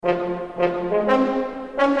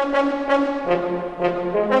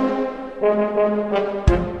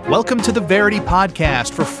Verity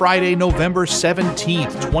podcast for Friday, November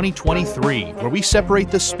 17th, 2023, where we separate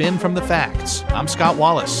the spin from the facts. I'm Scott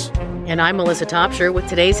Wallace. And I'm Melissa Topshire with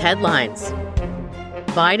today's headlines.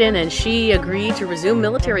 Biden and Xi agree to resume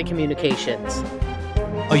military communications.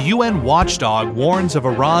 A UN watchdog warns of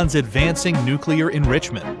Iran's advancing nuclear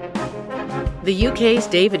enrichment. The UK's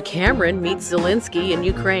David Cameron meets Zelensky in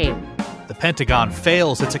Ukraine. The Pentagon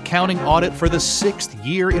fails its accounting audit for the 6th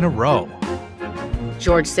year in a row.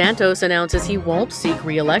 George Santos announces he won't seek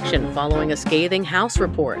re-election following a scathing House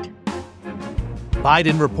report.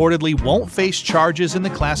 Biden reportedly won't face charges in the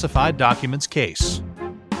classified documents case.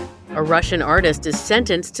 A Russian artist is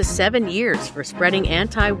sentenced to 7 years for spreading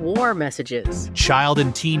anti-war messages. Child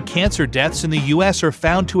and teen cancer deaths in the U.S. are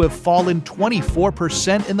found to have fallen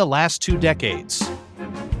 24% in the last 2 decades.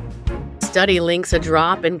 Study links a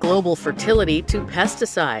drop in global fertility to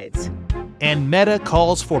pesticides. And Meta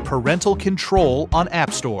calls for parental control on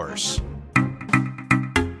app stores.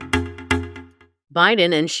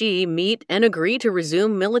 Biden and Xi meet and agree to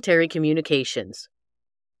resume military communications.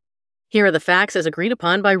 Here are the facts as agreed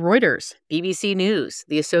upon by Reuters, BBC News,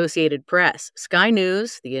 The Associated Press, Sky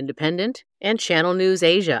News, The Independent, and Channel News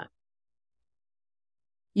Asia.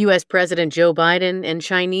 U.S. President Joe Biden and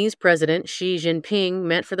Chinese President Xi Jinping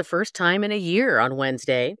met for the first time in a year on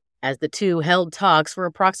Wednesday, as the two held talks for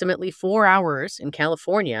approximately 4 hours in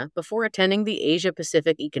California before attending the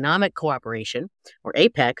Asia-Pacific Economic Cooperation, or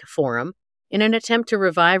APEC, forum in an attempt to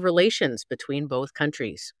revive relations between both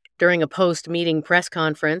countries. During a post-meeting press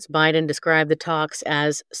conference, Biden described the talks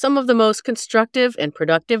as some of the most constructive and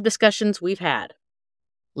productive discussions we've had.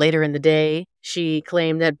 Later in the day, Xi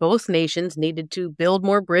claimed that both nations needed to build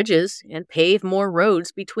more bridges and pave more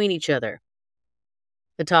roads between each other.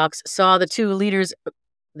 The talks saw the two leaders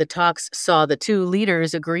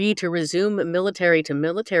agree to resume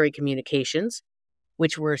military-to-military communications,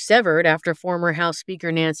 which were severed after former House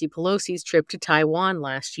Speaker Nancy Pelosi's trip to Taiwan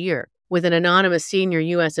last year, with an anonymous senior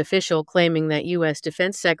U.S. official claiming that U.S.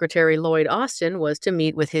 Defense Secretary Lloyd Austin was to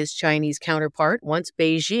meet with his Chinese counterpart once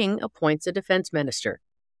Beijing appoints a defense minister.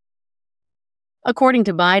 According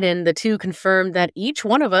to Biden, the two confirmed that each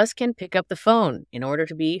one of us can pick up the phone in order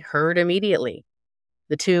to be heard immediately.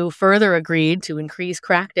 The two further agreed to increase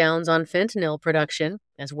crackdowns on fentanyl production,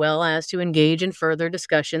 as well as to engage in further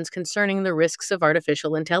discussions concerning the risks of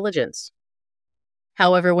artificial intelligence.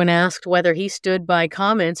 However, when asked whether he stood by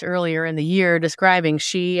comments earlier in the year describing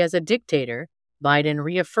Xi as a dictator, Biden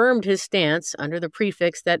reaffirmed his stance under the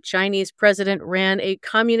prefix that Chinese president ran a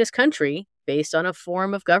communist country based on a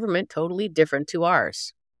form of government totally different to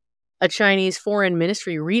ours. A Chinese Foreign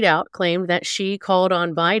Ministry readout claimed that Xi called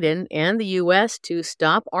on Biden and the U.S. to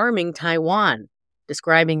stop arming Taiwan,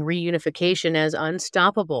 describing reunification as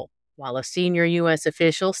unstoppable, while a senior U.S.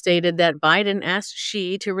 official stated that Biden asked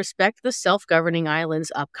Xi to respect the self-governing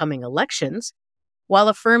island's upcoming elections, while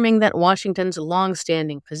affirming that Washington's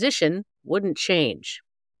long-standing position wouldn't change.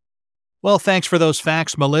 Well, thanks for those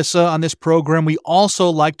facts, Melissa. On this program, we also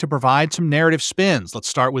like to provide some narrative spins. Let's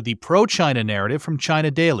start with the pro-China narrative from China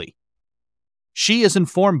Daily. Xi has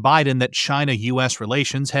informed Biden that China-U.S.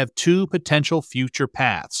 relations have two potential future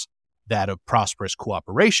paths, that of prosperous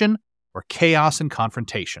cooperation or chaos and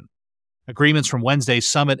confrontation. Agreements from Wednesday's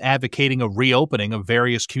summit advocating a reopening of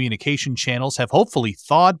various communication channels have hopefully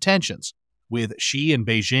thawed tensions, with Xi and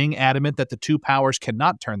Beijing adamant that the two powers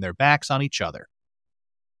cannot turn their backs on each other.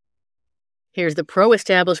 Here's the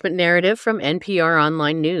pro-establishment narrative from NPR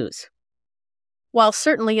Online News. While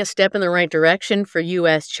certainly a step in the right direction for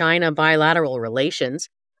U.S.-China bilateral relations,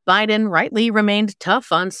 Biden rightly remained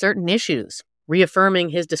tough on certain issues, reaffirming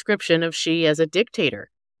his description of Xi as a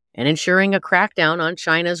dictator and ensuring a crackdown on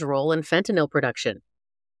China's role in fentanyl production.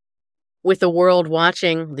 With the world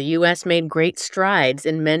watching, the U.S. made great strides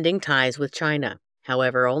in mending ties with China.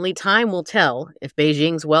 However, only time will tell if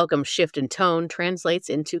Beijing's welcome shift in tone translates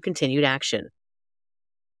into continued action.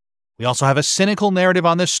 We also have a cynical narrative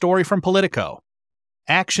on this story from Politico.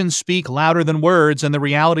 Actions speak louder than words, and the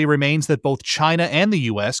reality remains that both China and the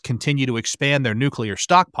U.S. continue to expand their nuclear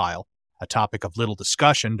stockpile, a topic of little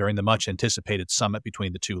discussion during the much-anticipated summit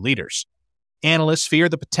between the two leaders. Analysts fear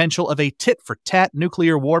the potential of a tit-for-tat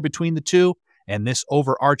nuclear war between the two, and this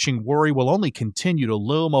overarching worry will only continue to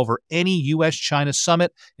loom over any U.S.-China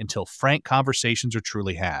summit until frank conversations are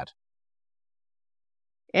truly had.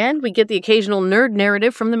 And we get the occasional nerd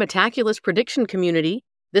narrative from the Metaculus prediction community.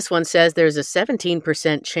 This one says there's a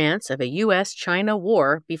 17% chance of a U.S.-China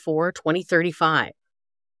war before 2035.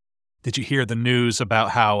 Did you hear the news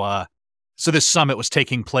about how, so this summit was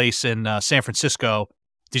taking place in San Francisco.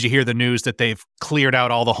 Did you hear the news that they've cleared out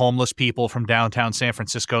all the homeless people from downtown San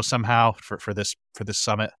Francisco somehow for this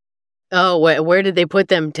summit? Oh, where did they put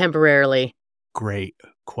them temporarily? Great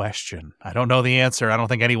question. I don't know the answer. I don't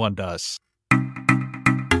think anyone does.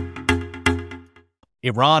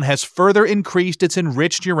 Iran has further increased its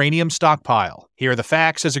enriched uranium stockpile. Here are the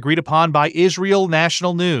facts as agreed upon by Israel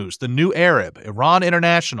National News, the New Arab, Iran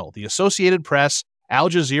International, the Associated Press, Al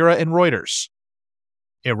Jazeera, and Reuters.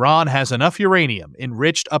 Iran has enough uranium,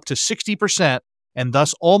 enriched up to 60%, and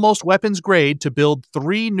thus almost weapons grade, to build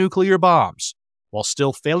 3 nuclear bombs, while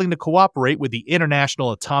still failing to cooperate with the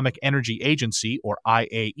International Atomic Energy Agency, or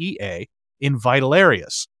IAEA, in vital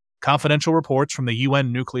areas. Confidential reports from the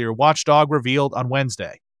UN nuclear watchdog revealed on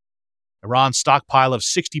Wednesday. Iran's stockpile of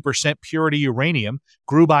 60% purity uranium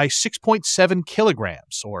grew by 6.7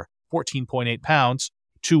 kilograms, or 14.8 pounds,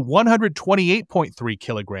 to 128.3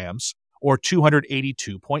 kilograms, or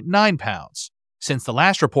 282.9 pounds. Since the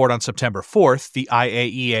last report on September 4th, the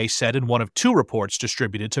IAEA said in one of 2 reports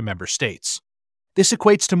distributed to member states. This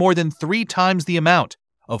equates to more than 3 times the amount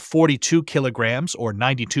of 42 kilograms, or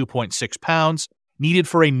 92.6 pounds, needed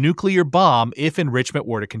for a nuclear bomb if enrichment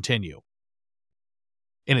were to continue.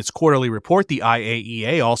 In its quarterly report, the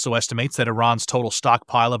IAEA also estimates that Iran's total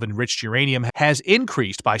stockpile of enriched uranium has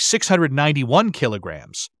increased by 691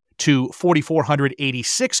 kilograms to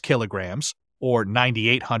 4,486 kilograms, or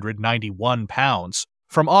 9,891 pounds,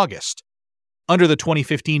 from August. Under the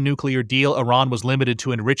 2015 nuclear deal, Iran was limited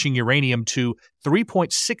to enriching uranium to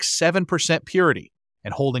 3.67% purity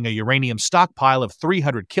and holding a uranium stockpile of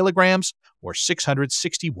 300 kilograms, or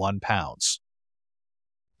 661 pounds.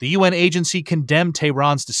 The UN agency condemned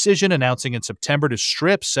Tehran's decision, announcing in September to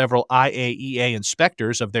strip several IAEA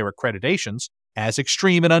inspectors of their accreditations as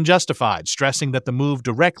extreme and unjustified, stressing that the move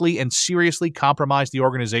directly and seriously compromised the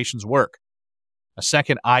organization's work. A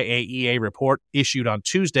second IAEA report issued on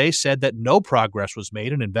Tuesday said that no progress was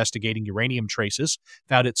made in investigating uranium traces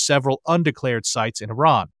found at several undeclared sites in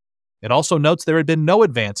Iran. It also notes there had been no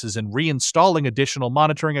advances in reinstalling additional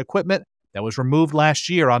monitoring equipment that was removed last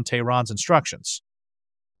year on Tehran's instructions.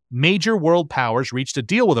 Major world powers reached a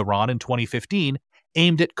deal with Iran in 2015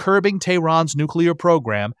 aimed at curbing Tehran's nuclear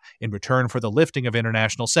program in return for the lifting of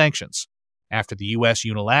international sanctions. After the U.S.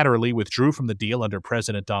 unilaterally withdrew from the deal under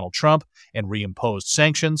President Donald Trump and reimposed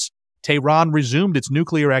sanctions, Tehran resumed its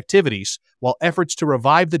nuclear activities, while efforts to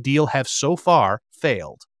revive the deal have so far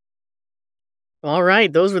failed. All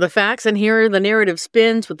right, those were the facts, and here are the narrative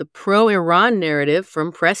spins with the pro-Iran narrative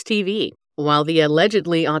from Press TV. While the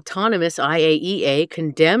allegedly autonomous IAEA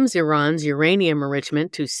condemns Iran's uranium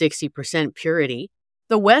enrichment to 60% purity,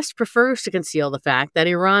 the West prefers to conceal the fact that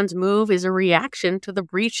Iran's move is a reaction to the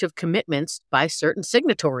breach of commitments by certain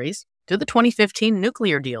signatories to the 2015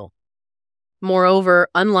 nuclear deal. Moreover,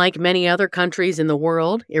 unlike many other countries in the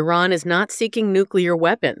world, Iran is not seeking nuclear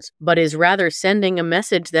weapons, but is rather sending a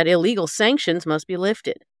message that illegal sanctions must be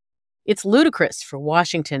lifted. It's ludicrous for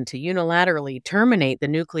Washington to unilaterally terminate the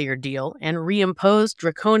nuclear deal and reimpose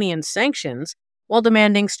draconian sanctions while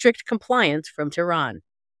demanding strict compliance from Tehran.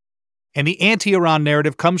 And the anti-Iran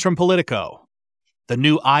narrative comes from Politico. The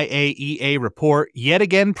new IAEA report yet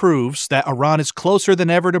again proves that Iran is closer than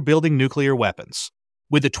ever to building nuclear weapons.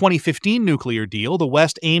 With the 2015 nuclear deal, the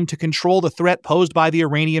West aimed to control the threat posed by the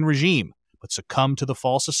Iranian regime, but succumbed to the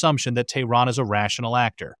false assumption that Tehran is a rational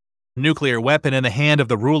actor. A nuclear weapon in the hand of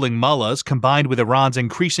the ruling mullahs, combined with Iran's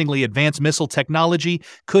increasingly advanced missile technology,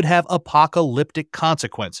 could have apocalyptic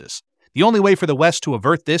consequences. The only way for the West to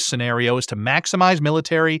avert this scenario is to maximize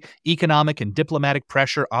military, economic, and diplomatic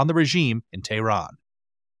pressure on the regime in Tehran.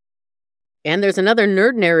 And there's another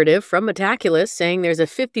nerd narrative from Metaculus saying there's a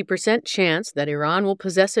 50% chance that Iran will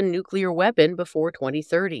possess a nuclear weapon before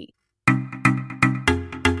 2030.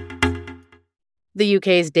 The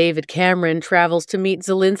UK's David Cameron travels to meet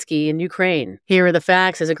Zelensky in Ukraine. Here are the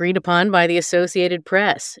facts as agreed upon by the Associated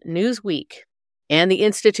Press, Newsweek, and the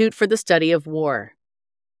Institute for the Study of War.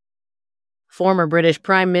 Former British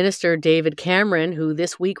Prime Minister David Cameron, who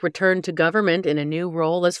this week returned to government in a new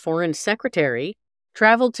role as Foreign Secretary,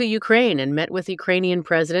 traveled to Ukraine and met with Ukrainian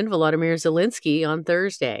President Volodymyr Zelensky on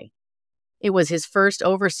Thursday. It was his first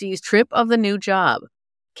overseas trip of the new job.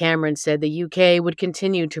 Cameron said the UK would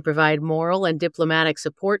continue to provide moral and diplomatic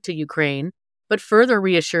support to Ukraine, but further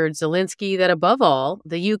reassured Zelensky that above all,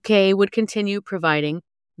 the UK would continue providing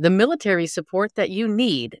the military support that you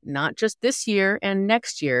need, not just this year and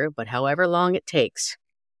next year, but however long it takes.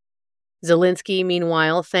 Zelensky,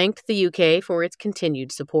 meanwhile, thanked the UK for its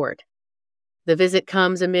continued support. The visit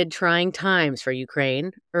comes amid trying times for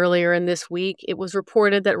Ukraine. Earlier in this week, it was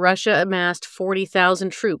reported that Russia amassed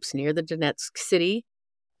 40,000 troops near the Donetsk city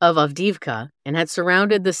of Avdiivka and had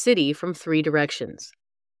surrounded the city from 3 directions.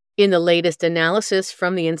 In the latest analysis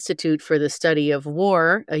from the Institute for the Study of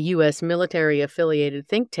War, a U.S. military-affiliated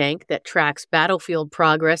think tank that tracks battlefield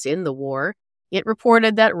progress in the war, it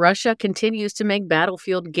reported that Russia continues to make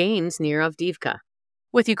battlefield gains near Avdiivka.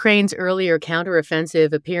 With Ukraine's earlier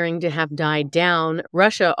counteroffensive appearing to have died down,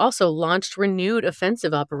 Russia also launched renewed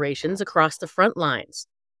offensive operations across the front lines.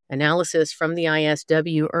 Analysis from the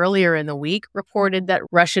ISW earlier in the week reported that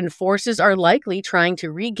Russian forces are likely trying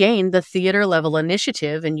to regain the theater-level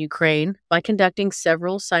initiative in Ukraine by conducting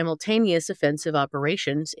several simultaneous offensive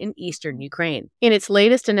operations in eastern Ukraine. In its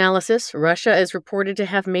latest analysis, Russia is reported to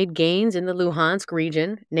have made gains in the Luhansk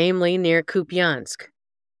region, namely near Kupiansk.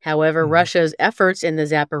 However, Russia's efforts in the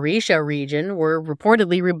Zaporizhzhia region were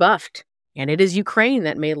reportedly rebuffed, and it is Ukraine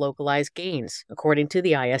that may localize gains, according to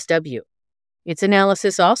the ISW. Its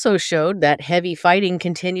analysis also showed that heavy fighting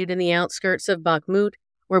continued in the outskirts of Bakhmut,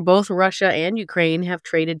 where both Russia and Ukraine have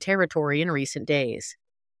traded territory in recent days.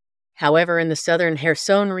 However, in the southern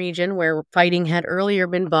Kherson region, where fighting had earlier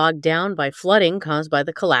been bogged down by flooding caused by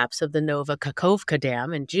the collapse of the Nova Kakhovka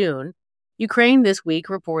Dam in June, Ukraine this week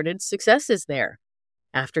reported successes there.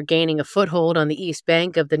 After gaining a foothold on the east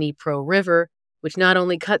bank of the Dnipro River, which not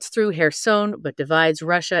only cuts through Kherson but divides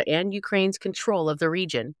Russia and Ukraine's control of the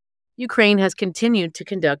region, Ukraine has continued to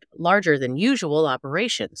conduct larger-than-usual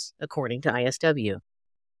operations, according to ISW.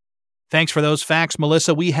 Thanks for those facts,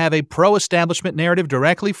 Melissa. We have a pro-establishment narrative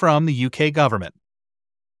directly from the UK government.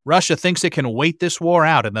 Russia thinks it can wait this war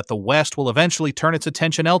out and that the West will eventually turn its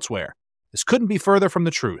attention elsewhere. This couldn't be further from the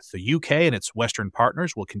truth. The UK and its Western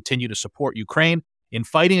partners will continue to support Ukraine in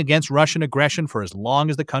fighting against Russian aggression for as long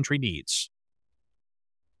as the country needs.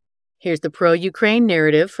 Here's the pro-Ukraine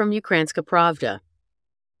narrative from Ukrainska Pravda.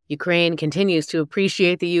 Ukraine continues to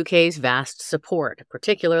appreciate the UK's vast support,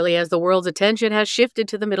 particularly as the world's attention has shifted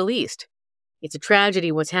to the Middle East. It's a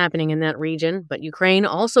tragedy what's happening in that region, but Ukraine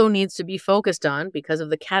also needs to be focused on because of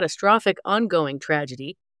the catastrophic ongoing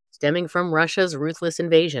tragedy stemming from Russia's ruthless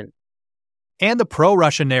invasion. And the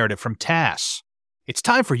pro-Russia narrative from TASS. It's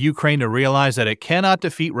time for Ukraine to realize that it cannot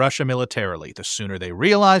defeat Russia militarily. The sooner they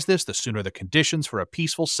realize this, the sooner the conditions for a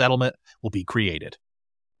peaceful settlement will be created.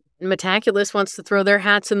 Metaculus wants to throw their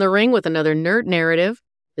hats in the ring with another nerd narrative.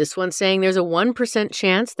 This one saying there's a 1%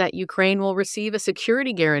 chance that Ukraine will receive a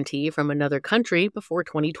security guarantee from another country before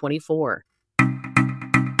 2024.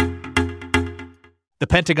 The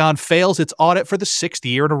Pentagon fails its audit for the 6th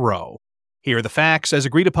year in a row. Here are the facts as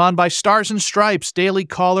agreed upon by Stars and Stripes, Daily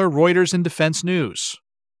Caller, Reuters, and Defense News.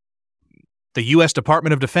 The U.S.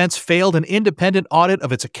 Department of Defense failed an independent audit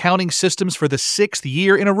of its accounting systems for the 6th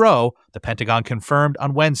year in a row, the Pentagon confirmed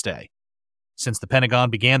on Wednesday. Since the Pentagon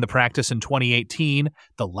began the practice in 2018,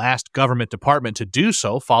 the last government department to do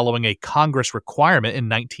so following a Congress requirement in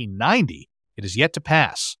 1990, it is yet to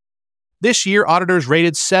pass. This year, auditors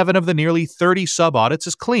rated 7 of the nearly 30 sub-audits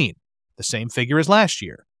as clean, the same figure as last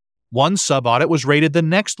year. 1 sub-audit was rated the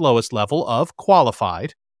next lowest level of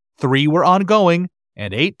qualified, 3 were ongoing,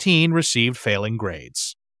 and 18 received failing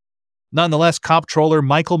grades. Nonetheless, Comptroller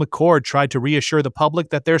Michael McCord tried to reassure the public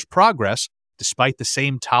that there's progress despite the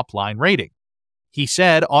same top-line rating. He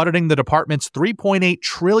said auditing the department's $3.8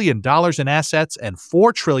 trillion in assets and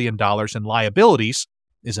 $4 trillion in liabilities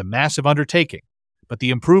is a massive undertaking, but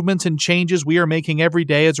the improvements and changes we are making every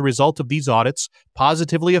day as a result of these audits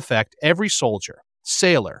positively affect every soldier,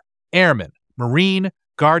 sailor, airman, Marine,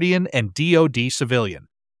 Guardian, and DoD civilian.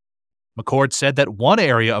 McCord said that one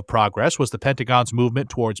area of progress was the Pentagon's movement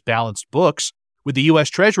towards balanced books with the U.S.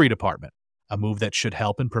 Treasury Department, a move that should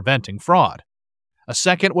help in preventing fraud. A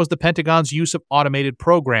second was the Pentagon's use of automated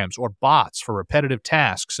programs or bots for repetitive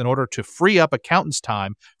tasks in order to free up accountants'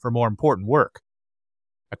 time for more important work.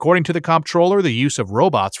 According to the comptroller, the use of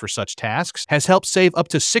robots for such tasks has helped save up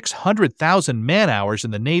to 600,000 man-hours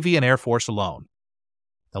in the Navy and Air Force alone.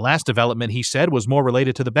 The last development, he said, was more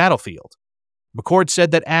related to the battlefield. McCord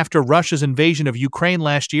said that after Russia's invasion of Ukraine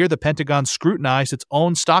last year, the Pentagon scrutinized its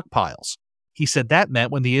own stockpiles. He said that meant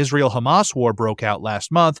when the Israel-Hamas war broke out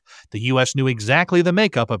last month, the U.S. knew exactly the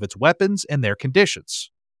makeup of its weapons and their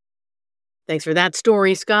conditions. Thanks for that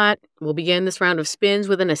story, Scott. We'll begin this round of spins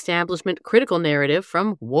with an establishment critical narrative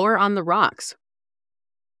from War on the Rocks.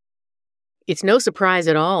 It's no surprise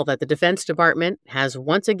at all that the Defense Department has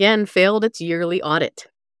once again failed its yearly audit.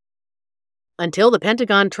 Until the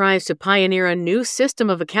Pentagon tries to pioneer a new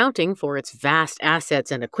system of accounting for its vast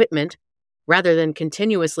assets and equipment, rather than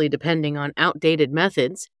continuously depending on outdated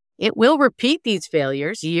methods, it will repeat these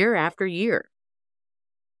failures year after year.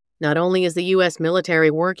 Not only is the U.S.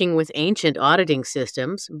 military working with ancient auditing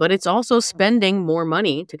systems, but it's also spending more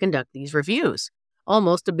money to conduct these reviews,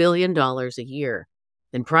 almost $1 billion a year.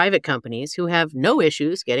 than private companies who have no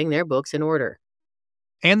issues getting their books in order.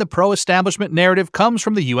 And the pro-establishment narrative comes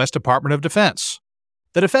from the U.S. Department of Defense.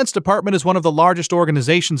 The Defense Department is one of the largest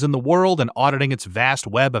organizations in the world, and auditing its vast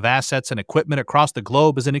web of assets and equipment across the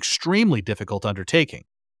globe is an extremely difficult undertaking.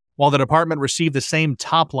 While the department received the same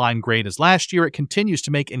top-line grade as last year, it continues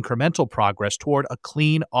to make incremental progress toward a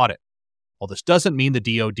clean audit. While this doesn't mean the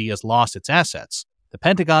DoD has lost its assets, the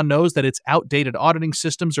Pentagon knows that its outdated auditing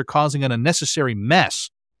systems are causing an unnecessary mess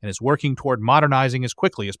and is working toward modernizing as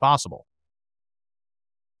quickly as possible.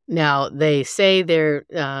 Now, they say their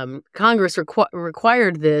Congress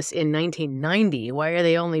required this in 1990. Why are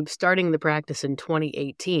they only starting the practice in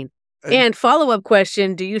 2018? And follow-up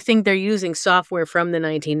question, do you think they're using software from the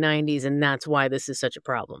 1990s and that's why this is such a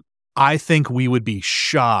problem? I think we would be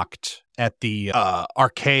shocked at the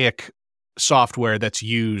archaic software that's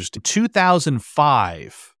used. In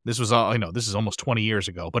 2005, this was this is almost 20 years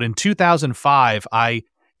ago, but in 2005, I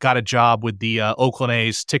got a job with the Oakland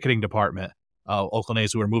A's ticketing department. Oakland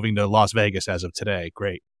A's who are moving to Las Vegas as of today.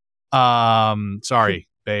 Great. Sorry,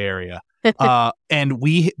 Bay Area. And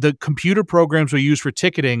the computer programs we used for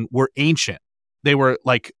ticketing were ancient. They looked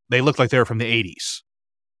like they were from the 80s.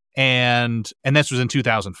 And this was in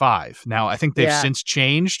 2005. Now, I think they've since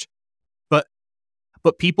changed,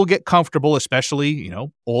 but people get comfortable, especially,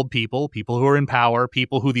 old people who are in power,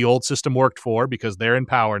 people who the old system worked for because they're in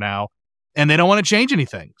power now, and they don't want to change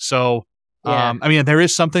anything. So, there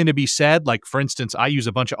is something to be said. Like, for instance, I use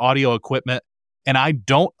a bunch of audio equipment and I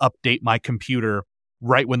don't update my computer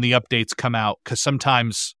right when the updates come out because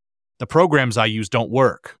sometimes the programs I use don't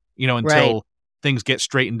work, until things get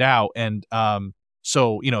straightened out. And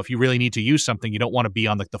so, if you really need to use something, you don't want to be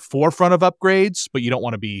on the forefront of upgrades, but you don't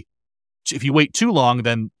want to be, if you wait too long,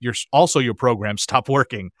 then your programs stop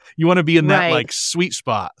working. You want to be in that sweet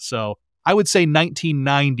spot. So I would say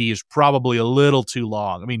 1990 is probably a little too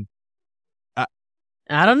long. I mean,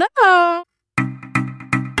 I don't know.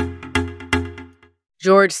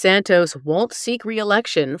 George Santos won't seek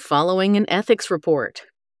re-election following an ethics report.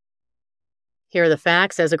 Here are the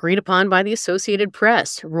facts as agreed upon by the Associated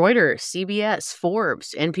Press, Reuters, CBS,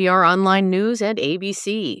 Forbes, NPR Online News, and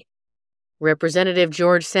ABC. Representative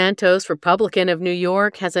George Santos, Republican of New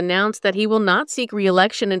York, has announced that he will not seek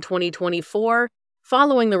re-election in 2024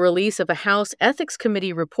 following the release of a House Ethics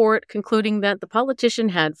Committee report concluding that the politician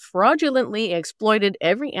had fraudulently exploited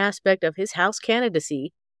every aspect of his House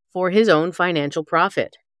candidacy for his own financial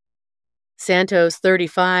profit. Santos,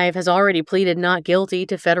 35, has already pleaded not guilty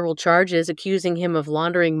to federal charges accusing him of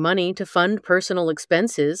laundering money to fund personal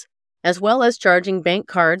expenses, as well as charging bank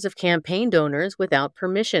cards of campaign donors without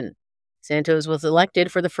permission. Santos was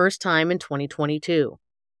elected for the first time in 2022.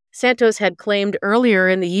 Santos had claimed earlier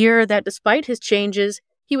in the year that despite his changes,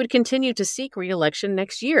 he would continue to seek re-election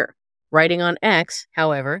next year. Writing on X,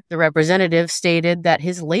 however, the representative stated that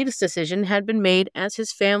his latest decision had been made as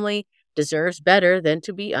his family deserves better than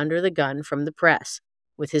to be under the gun from the press,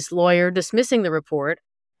 with his lawyer dismissing the report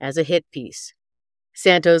as a hit piece.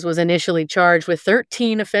 Santos was initially charged with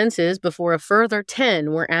 13 offenses before a further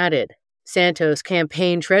 10 were added. Santos'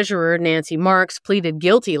 campaign treasurer, Nancy Marks, pleaded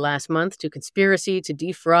guilty last month to conspiracy to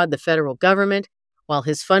defraud the federal government, while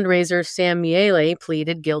his fundraiser, Sam Miele,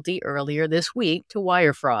 pleaded guilty earlier this week to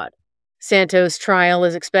wire fraud. Santos' trial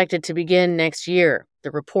is expected to begin next year.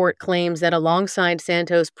 The report claims that alongside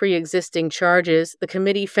Santos' pre-existing charges, the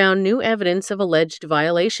committee found new evidence of alleged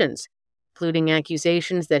violations, including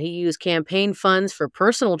accusations that he used campaign funds for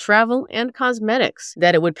personal travel and cosmetics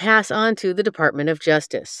that it would pass on to the Department of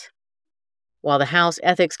Justice. While the House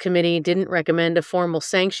Ethics Committee didn't recommend a formal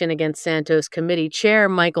sanction against Santos Committee Chair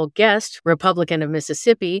Michael Guest, Republican of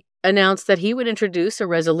Mississippi, announced that he would introduce a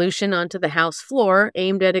resolution onto the House floor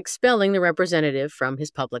aimed at expelling the representative from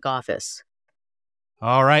his public office.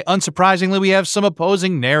 All right, unsurprisingly, we have some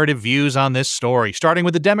opposing narrative views on this story, starting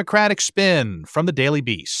with the Democratic spin from the Daily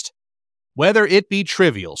Beast. Whether it be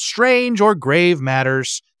trivial, strange, or grave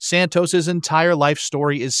matters, Santos's entire life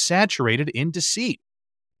story is saturated in deceit.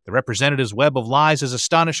 The representative's web of lies is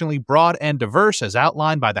astonishingly broad and diverse, as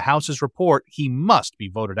outlined by the House's report. He must be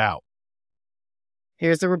voted out.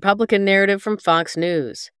 Here's the Republican narrative from Fox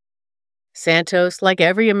News. Santos, like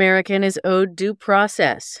every American, is owed due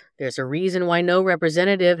process. There's a reason why no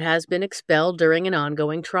representative has been expelled during an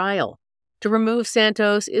ongoing trial. To remove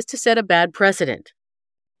Santos is to set a bad precedent,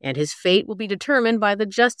 and his fate will be determined by the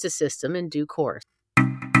justice system in due course.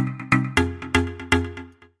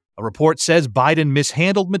 A report says Biden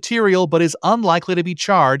mishandled material but is unlikely to be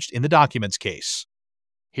charged in the documents case.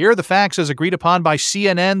 Here are the facts as agreed upon by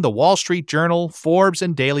CNN, The Wall Street Journal, Forbes,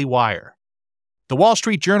 and Daily Wire. The Wall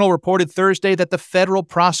Street Journal reported Thursday that the federal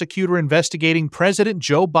prosecutor investigating President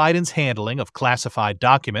Joe Biden's handling of classified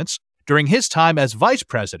documents during his time as vice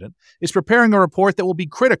president is preparing a report that will be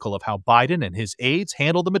critical of how Biden and his aides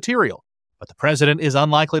handled the material, but the president is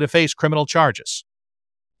unlikely to face criminal charges.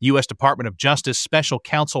 U.S. Department of Justice Special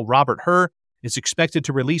Counsel Robert Hur is expected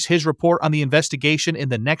to release his report on the investigation in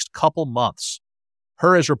the next couple months.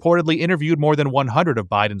 Hur has reportedly interviewed more than 100 of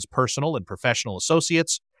Biden's personal and professional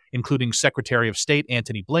associates, including Secretary of State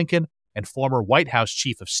Antony Blinken and former White House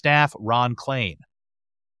Chief of Staff Ron Klain.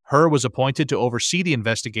 Hur was appointed to oversee the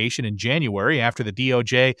investigation in January after the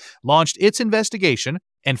DOJ launched its investigation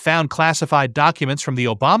and found classified documents from the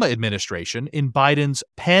Obama administration in Biden's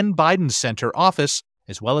Penn Biden Center office,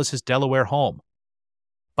 as well as his Delaware home.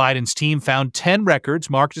 Biden's team found 10 records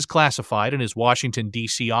marked as classified in his Washington,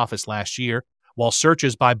 D.C. office last year, while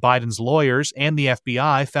searches by Biden's lawyers and the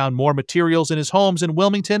FBI found more materials in his homes in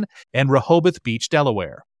Wilmington and Rehoboth Beach,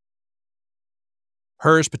 Delaware.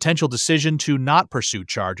 Hur's potential decision to not pursue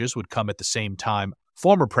charges would come at the same time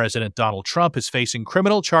former President Donald Trump is facing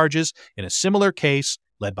criminal charges in a similar case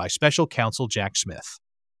led by special counsel Jack Smith.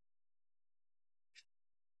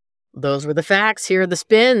 Those were the facts. Here are the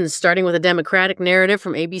spins, starting with a Democratic narrative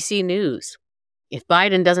from ABC News. If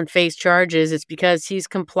Biden doesn't face charges, it's because he's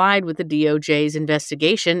complied with the DOJ's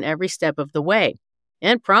investigation every step of the way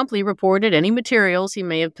and promptly reported any materials he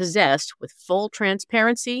may have possessed with full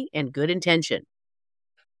transparency and good intention.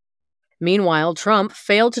 Meanwhile, Trump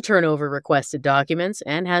failed to turn over requested documents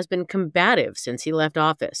and has been combative since he left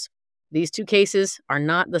office. These two cases are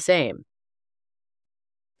not the same.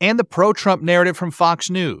 And the pro-Trump narrative from Fox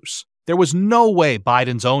News. There was no way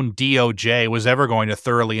Biden's own DOJ was ever going to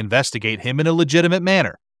thoroughly investigate him in a legitimate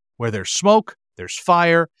manner. Where there's smoke, there's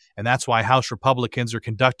fire, and that's why House Republicans are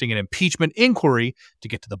conducting an impeachment inquiry to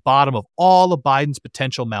get to the bottom of all of Biden's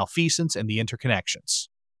potential malfeasance and the interconnections.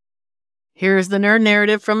 Here's the nerd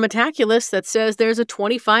narrative from Metaculus that says there's a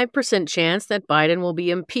 25% chance that Biden will be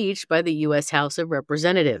impeached by the U.S. House of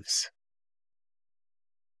Representatives.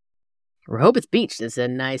 Rehoboth Beach is a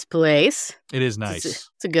nice place. It is nice. It's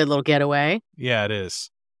a good little getaway. Yeah, it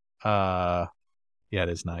is. Yeah, it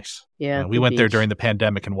is nice. Yeah, we went there during the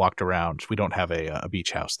pandemic and walked around. We don't have a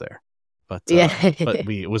beach house there, but but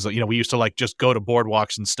we used to just go to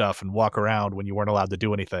boardwalks and stuff and walk around when you weren't allowed to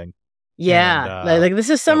do anything. Yeah, and,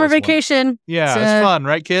 this is summer vacation. Yeah, it's fun,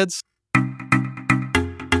 right, kids?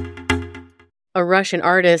 A Russian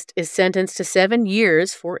artist is sentenced to 7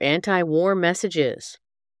 years for anti-war messages.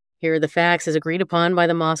 Here are the facts as agreed upon by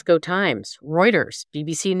the Moscow Times, Reuters,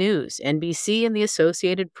 BBC News, NBC, and the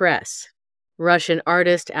Associated Press. Russian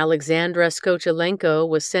artist Alexandra Skochelenko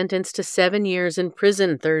was sentenced to 7 years in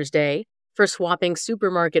prison Thursday for swapping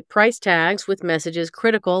supermarket price tags with messages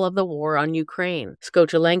critical of the war on Ukraine.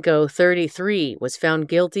 Skochelenko, 33, was found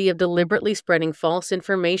guilty of deliberately spreading false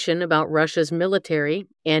information about Russia's military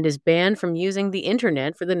and is banned from using the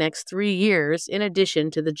internet for the next 3 years in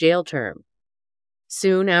addition to the jail term.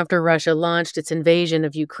 Soon after Russia launched its invasion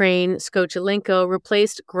of Ukraine, Skochelenko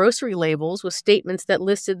replaced grocery labels with statements that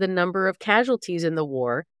listed the number of casualties in the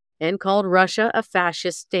war and called Russia a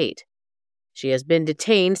fascist state. She has been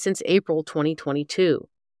detained since April 2022.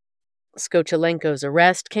 Skochelenko's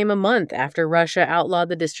arrest came a month after Russia outlawed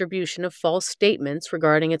the distribution of false statements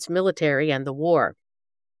regarding its military and the war.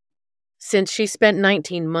 Since she spent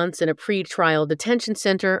 19 months in a pre-trial detention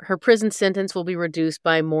center, her prison sentence will be reduced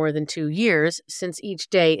by more than 2 years, since each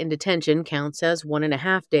day in detention counts as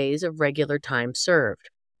 1.5 days of regular time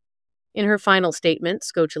served. In her final statement,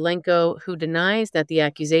 Skochelenko, who denies that the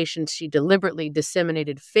accusations she deliberately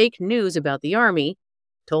disseminated fake news about the army,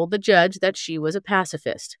 told the judge that she was a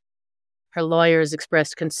pacifist. Her lawyers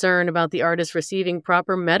expressed concern about the artist receiving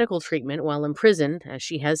proper medical treatment while imprisoned, as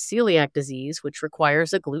she has celiac disease, which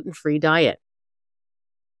requires a gluten-free diet.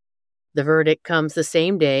 The verdict comes the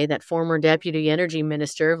same day that former Deputy Energy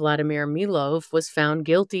Minister Vladimir Milov was found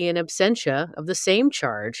guilty in absentia of the same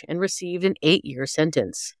charge and received an 8-year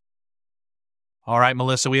sentence. All right,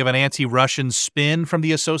 Melissa, we have an anti-Russian spin from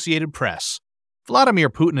the Associated Press. Vladimir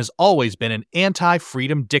Putin has always been an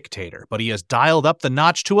anti-freedom dictator, but he has dialed up the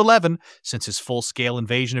notch to 11 since his full-scale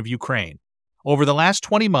invasion of Ukraine. Over the last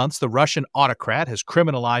 20 months, the Russian autocrat has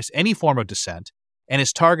criminalized any form of dissent and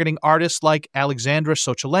is targeting artists like Alexandra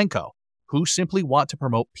Sochelenko, who simply want to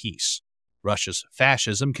promote peace. Russia's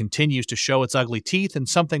fascism continues to show its ugly teeth, and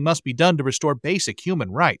something must be done to restore basic human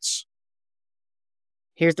rights.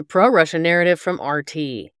 Here's the pro-Russia narrative from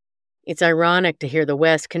RT. It's ironic to hear the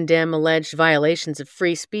West condemn alleged violations of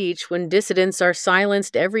free speech when dissidents are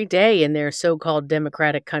silenced every day in their so-called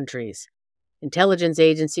democratic countries. Intelligence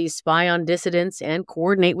agencies spy on dissidents and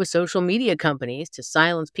coordinate with social media companies to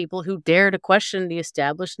silence people who dare to question the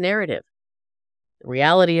established narrative. The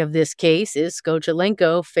reality of this case is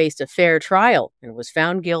Skochelenko faced a fair trial and was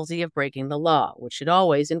found guilty of breaking the law, which should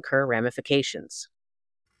always incur ramifications.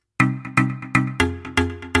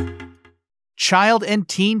 Child and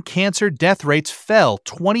teen cancer death rates fell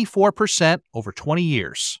 24% over 20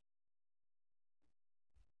 years.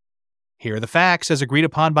 Here are the facts as agreed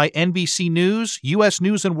upon by NBC News, U.S.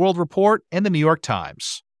 News and World Report, and the New York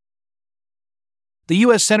Times. The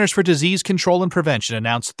U.S. Centers for Disease Control and Prevention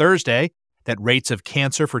announced Thursday that rates of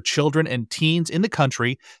cancer for children and teens in the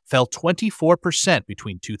country fell 24%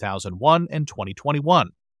 between 2001 and 2021.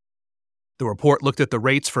 The report looked at the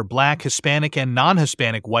rates for Black, Hispanic, and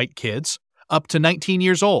non-Hispanic white kids up to 19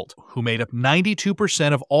 years old, who made up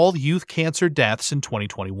 92% of all youth cancer deaths in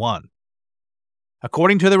 2021.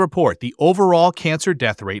 According to the report, the overall cancer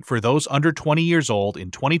death rate for those under 20 years old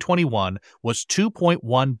in 2021 was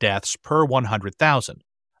 2.1 deaths per 100,000,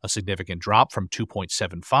 a significant drop from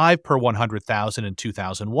 2.75 per 100,000 in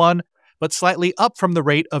 2001, but slightly up from the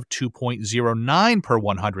rate of 2.09 per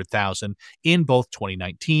 100,000 in both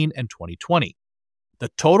 2019 and 2020.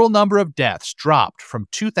 The total number of deaths dropped from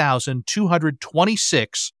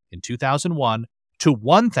 2,226 in 2001 to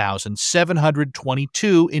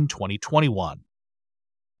 1,722 in 2021.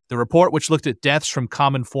 The report, which looked at deaths from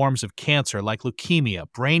common forms of cancer like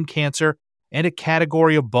leukemia, brain cancer, and a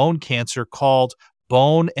category of bone cancer called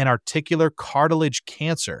bone and articular cartilage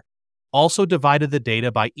cancer, also divided the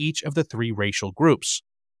data by each of the three racial groups.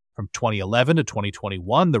 From 2011 to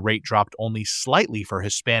 2021, the rate dropped only slightly for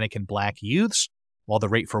Hispanic and Black youths, while the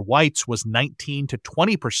rate for whites was 19 to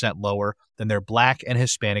 20% lower than their Black and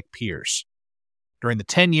Hispanic peers. During the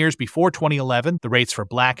 10 years before 2011, the rates for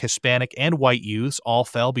Black, Hispanic, and white youths all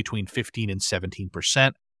fell between 15 and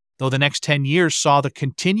 17%, though the next 10 years saw the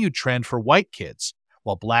continued trend for white kids,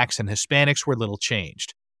 while Blacks and Hispanics were little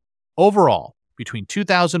changed. Overall, between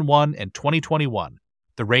 2001 and 2021,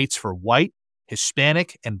 the rates for white,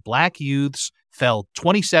 Hispanic, and Black youths fell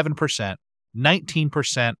 27%,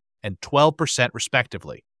 19%, and 12%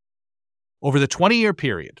 respectively. Over the 20-year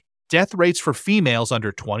period, death rates for females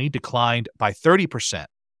under 20 declined by 30%,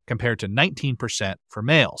 compared to 19% for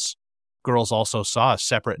males. Girls also saw a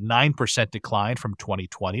separate 9% decline from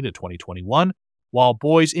 2020 to 2021, while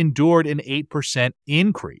boys endured an 8%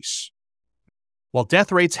 increase. While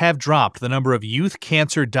death rates have dropped, the number of youth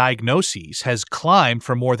cancer diagnoses has climbed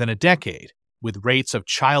for more than a decade, with rates of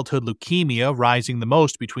childhood leukemia rising the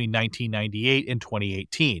most between 1998 and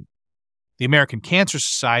 2018. The American Cancer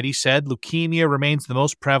Society said leukemia remains the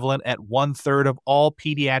most prevalent at 1/3 of all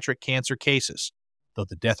pediatric cancer cases, though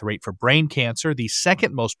the death rate for brain cancer, the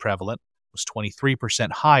second most prevalent, was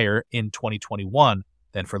 23% higher in 2021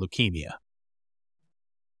 than for leukemia.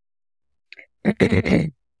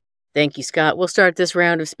 Thank you, Scott. We'll start this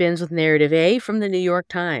round of spins with Narrative A from the New York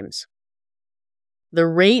Times. The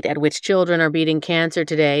rate at which children are beating cancer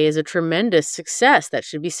today is a tremendous success that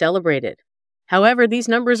should be celebrated. However, these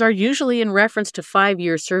numbers are usually in reference to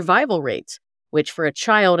 5-year survival rates, which for a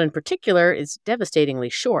child in particular is devastatingly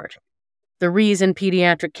short. The reason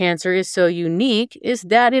pediatric cancer is so unique is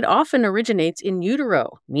that it often originates in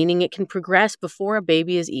utero, meaning it can progress before a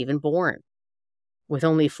baby is even born. With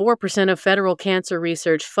only 4% of federal cancer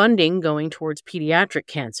research funding going towards pediatric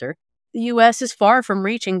cancer, the U.S. is far from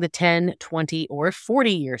reaching the 10, 20, or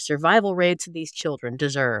 40-year survival rates these children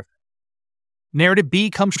deserve. Narrative B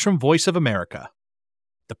comes from Voice of America.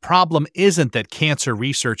 The problem isn't that cancer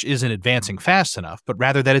research isn't advancing fast enough, but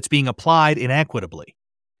rather that it's being applied inequitably.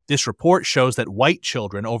 This report shows that white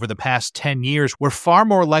children over the past 10 years were far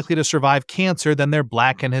more likely to survive cancer than their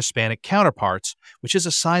Black and Hispanic counterparts, which is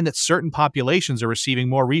a sign that certain populations are receiving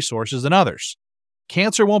more resources than others.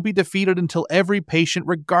 Cancer won't be defeated until every patient,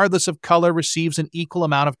 regardless of color, receives an equal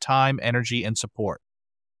amount of time, energy, and support.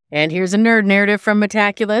 And here's a nerd narrative from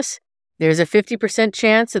Metaculus. There's a 50%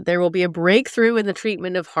 chance that there will be a breakthrough in the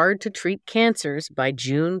treatment of hard-to-treat cancers by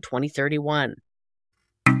June 2031.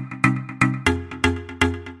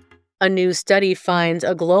 A new study finds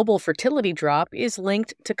a global fertility drop is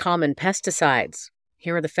linked to common pesticides.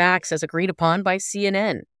 Here are the facts as agreed upon by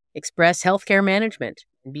CNN, Express Healthcare Management,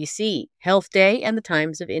 NBC, Health Day, and the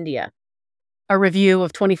Times of India. A review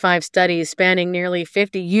of 25 studies spanning nearly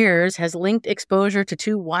 50 years has linked exposure to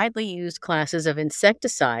two widely used classes of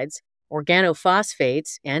insecticides,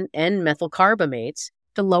 organophosphates and N-methylcarbamates,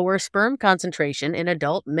 to lower sperm concentration in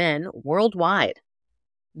adult men worldwide.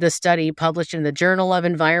 The study, published in the Journal of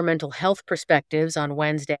Environmental Health Perspectives on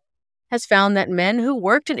Wednesday, has found that men who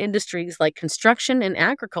worked in industries like construction and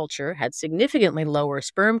agriculture had significantly lower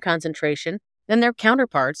sperm concentration than their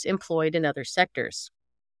counterparts employed in other sectors.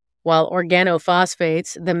 While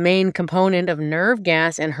organophosphates, the main component of nerve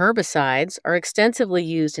gas and herbicides, are extensively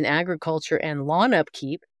used in agriculture and lawn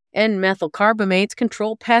upkeep, and methylcarbamates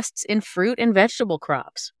control pests in fruit and vegetable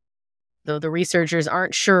crops. Though the researchers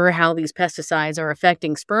aren't sure how these pesticides are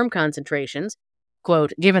affecting sperm concentrations,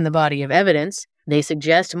 quote, given the body of evidence, they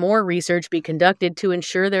suggest more research be conducted to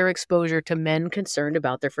ensure their exposure to men concerned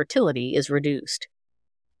about their fertility is reduced.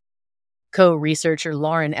 Co-researcher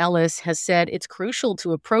Lauren Ellis has said it's crucial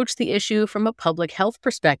to approach the issue from a public health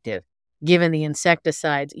perspective, given the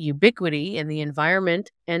insecticide's ubiquity in the environment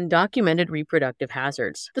and documented reproductive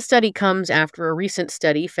hazards. The study comes after a recent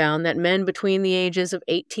study found that men between the ages of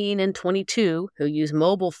 18 and 22 who use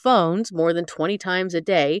mobile phones more than 20 times a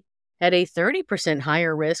day had a 30%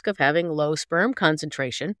 higher risk of having low sperm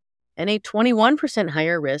concentration and a 21%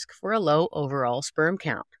 higher risk for a low overall sperm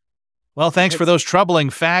count. Well, thanks for those troubling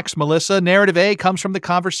facts, Melissa. Narrative A comes from the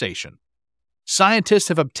conversation. Scientists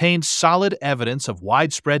have obtained solid evidence of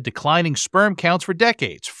widespread declining sperm counts for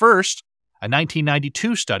decades. First, a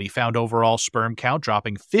 1992 study found overall sperm count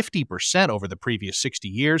dropping 50% over the previous 60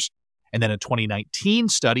 years, and then a 2019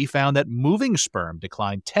 study found that moving sperm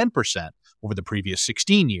declined 10% over the previous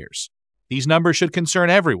 16 years. These numbers should concern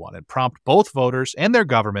everyone and prompt both voters and their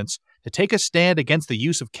governments to take a stand against the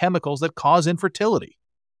use of chemicals that cause infertility.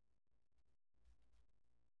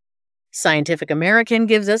 Scientific American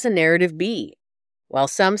gives us a narrative B. While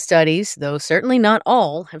some studies, though certainly not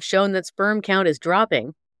all, have shown that sperm count is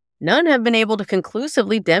dropping, none have been able to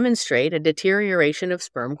conclusively demonstrate a deterioration of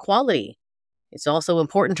sperm quality. It's also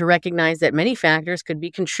important to recognize that many factors could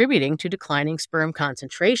be contributing to declining sperm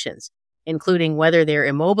concentrations, including whether they're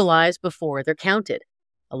immobilized before they're counted.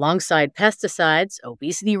 Alongside pesticides,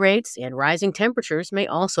 obesity rates and rising temperatures may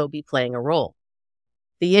also be playing a role.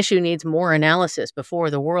 The issue needs more analysis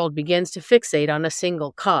before the world begins to fixate on a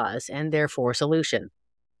single cause and therefore solution.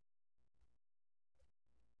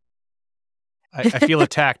 I feel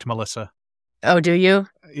attacked, Melissa. Oh, do you?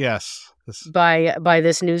 Yes. By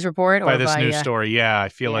this news report? By this news story, yeah. I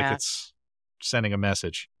feel like it's sending a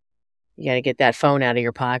message. You got to get that phone out of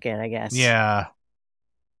your pocket, I guess. Yeah.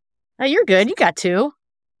 Oh, you're good. You got two.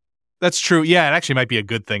 That's true. Yeah, it actually might be a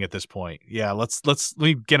good thing at this point. Yeah, let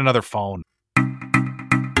me get another phone.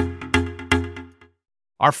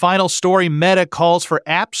 Our final story, Meta calls for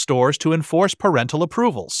app stores to enforce parental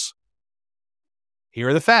approvals. Here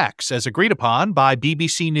are the facts, as agreed upon by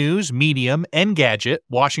BBC News, Medium, Engadget,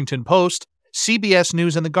 Washington Post, CBS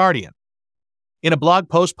News, and The Guardian. In a blog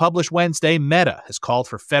post published Wednesday, Meta has called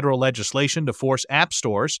for federal legislation to force app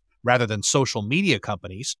stores, rather than social media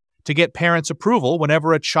companies, to get parents' approval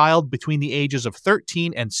whenever a child between the ages of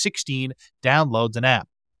 13 and 16 downloads an app.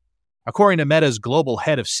 According to Meta's global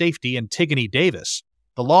head of safety, Antigone Davis,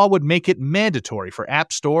 the law would make it mandatory for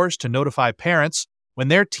app stores to notify parents when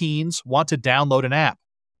their teens want to download an app,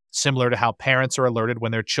 similar to how parents are alerted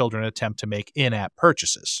when their children attempt to make in-app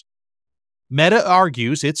purchases. Meta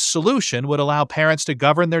argues its solution would allow parents to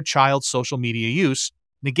govern their child's social media use,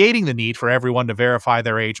 negating the need for everyone to verify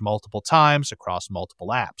their age multiple times across multiple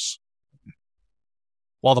apps.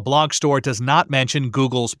 While the blog store does not mention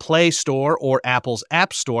Google's Play Store or Apple's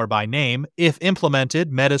App Store by name, if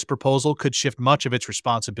implemented, Meta's proposal could shift much of its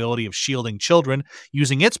responsibility of shielding children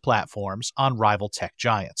using its platforms on rival tech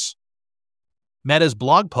giants. Meta's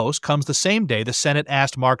blog post comes the same day the Senate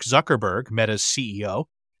asked Mark Zuckerberg, Meta's CEO,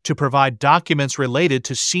 to provide documents related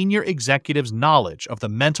to senior executives' knowledge of the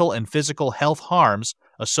mental and physical health harms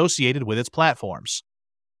associated with its platforms.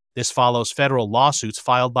 This follows federal lawsuits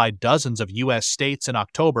filed by dozens of U.S. states in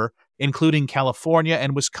October, including California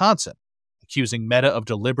and Wisconsin, accusing Meta of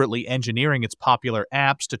deliberately engineering its popular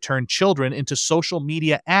apps to turn children into social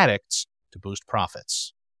media addicts to boost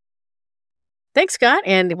profits. Thanks, Scott,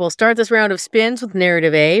 and we'll start this round of spins with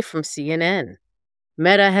Narrative A from CNN.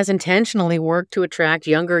 Meta has intentionally worked to attract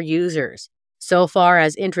younger users, so far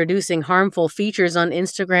as introducing harmful features on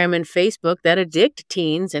Instagram and Facebook that addict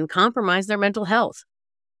teens and compromise their mental health,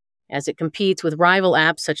 as it competes with rival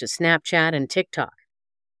apps such as Snapchat and TikTok.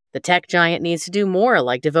 The tech giant needs to do more,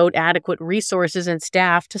 like devote adequate resources and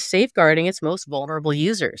staff to safeguarding its most vulnerable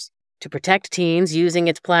users, to protect teens using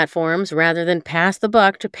its platforms rather than pass the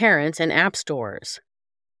buck to parents and app stores.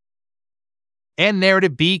 And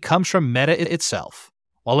Narrative B comes from Meta itself.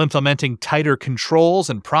 While implementing tighter controls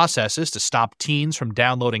and processes to stop teens from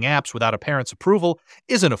downloading apps without a parent's approval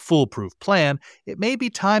isn't a foolproof plan, it may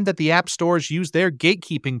be time that the app stores use their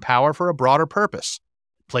gatekeeping power for a broader purpose.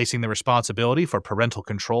 Placing the responsibility for parental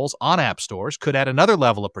controls on app stores could add another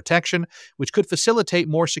level of protection, which could facilitate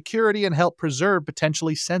more security and help preserve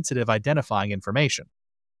potentially sensitive identifying information.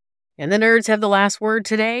 And the nerds have the last word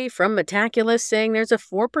today from Metaculus, saying there's a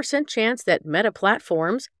 4% chance that Meta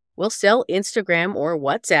Platforms will sell Instagram or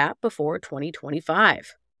WhatsApp before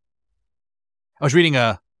 2025. I was reading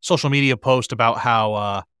a social media post about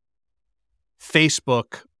how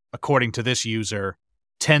Facebook, according to this user,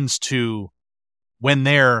 tends to, when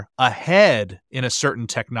they're ahead in a certain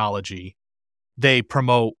technology, they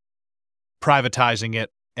promote privatizing it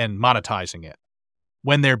and monetizing it.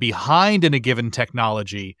 When they're behind in a given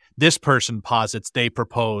technology, this person posits they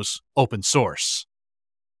propose open source.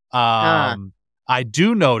 I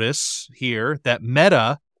do notice here that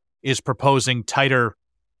Meta is proposing tighter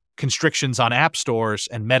constrictions on app stores,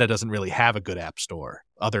 and Meta doesn't really have a good app store.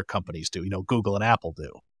 Other companies do, Google and Apple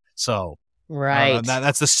do. So right,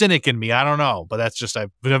 that's the cynic in me. I don't know, but that's just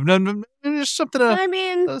just something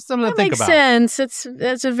to something to think makes about. Sense.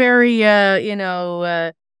 It's a very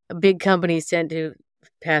big companies tend to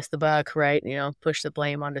pass the buck, right? Push the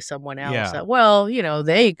blame onto someone else. Yeah.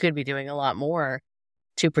 They could be doing a lot more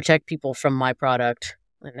to protect people from my product,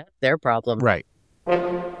 and that's their problem. Right.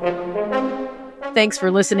 Thanks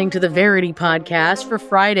for listening to the Verity Podcast for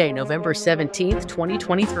Friday, November 17th,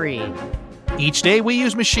 2023. Each day, we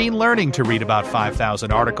use machine learning to read about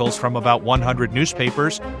 5,000 articles from about 100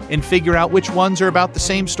 newspapers and figure out which ones are about the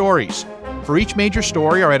same stories. For each major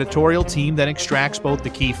story, our editorial team then extracts both the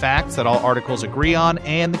key facts that all articles agree on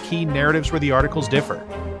and the key narratives where the articles differ.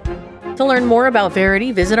 To learn more about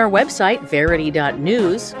Verity, visit our website,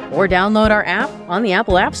 verity.news, or download our app on the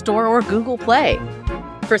Apple App Store or Google Play.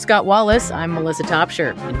 For Scott Wallace, I'm Melissa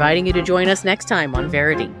Topshire, inviting you to join us next time on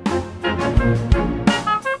Verity.